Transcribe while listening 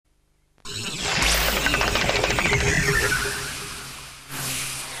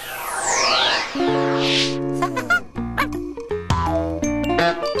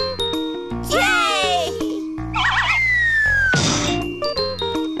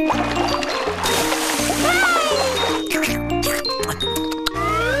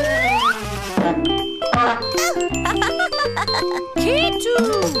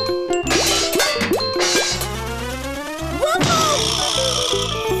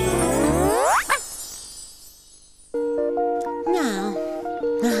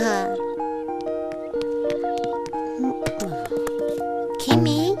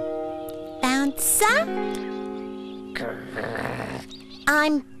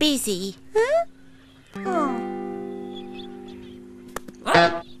busy. Huh?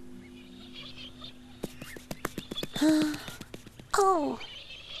 Oh.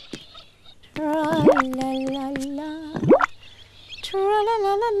 Tra-la-la-la,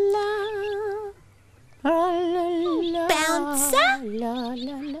 tra-la-la-la-la, tra-la-la-la, Bouncer?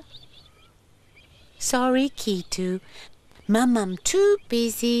 la-la-la. Sorry, Kitu. I'm too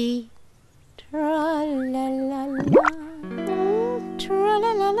busy. Tra-la-la-la,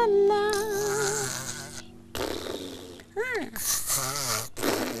 tra-la-la-la-la.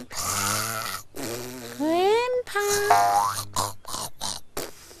 Grandpa?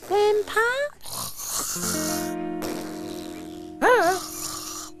 Grandpa?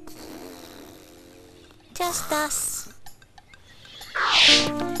 Just us.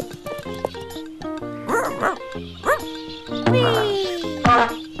 Whee!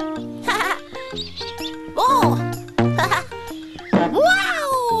 Oh!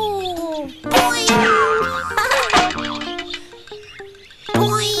 Wow! Boing!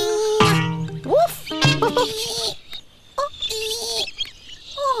 Boing! Woof!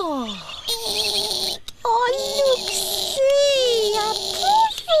 Oh! Oh, look! See! A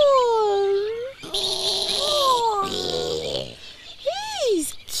Poofl! Oh! He's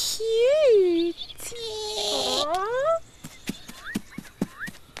cute!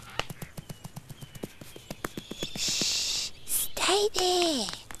 Shh! Stay there!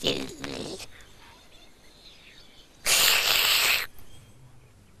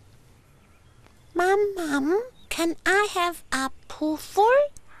 Mum, can I have a Poofl?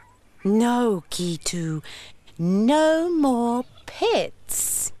 No, Kitu. No more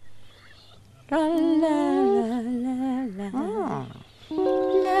pets. La-la-la-la-la. Oh.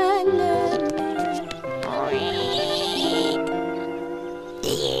 La-la-la.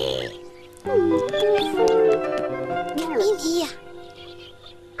 Come in here.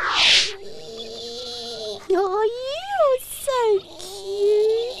 Oh, you're so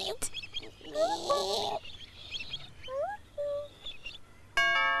cute.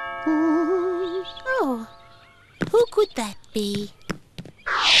 Oh, who could that be?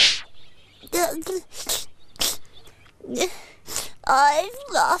 I've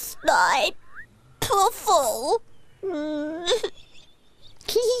lost my Poofl.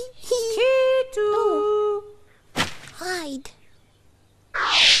 Kitu. Hide.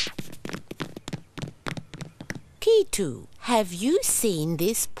 Kitu, have you seen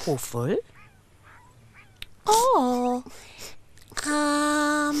this Poofl? Oh,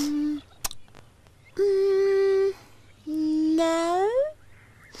 no.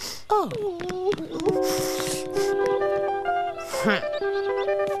 Oh.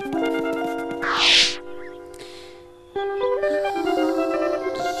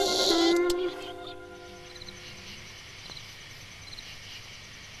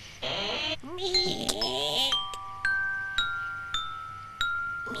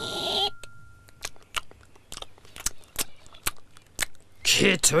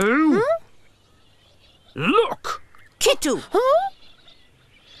 Kitu? Huh? Look! Kitu! Huh?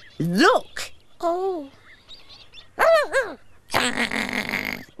 Look! Oh. Oh,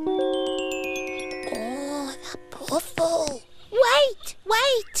 the Poofl. Wait,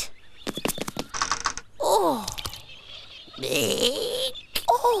 wait. Oh.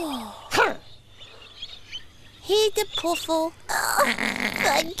 Oh. Here's the Poofl. Oh,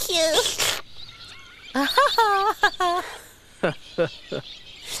 thank you.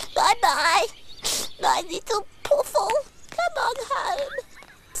 Bye-bye. My little Poofl. Come on home.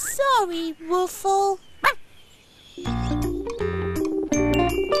 Sorry, Woofl.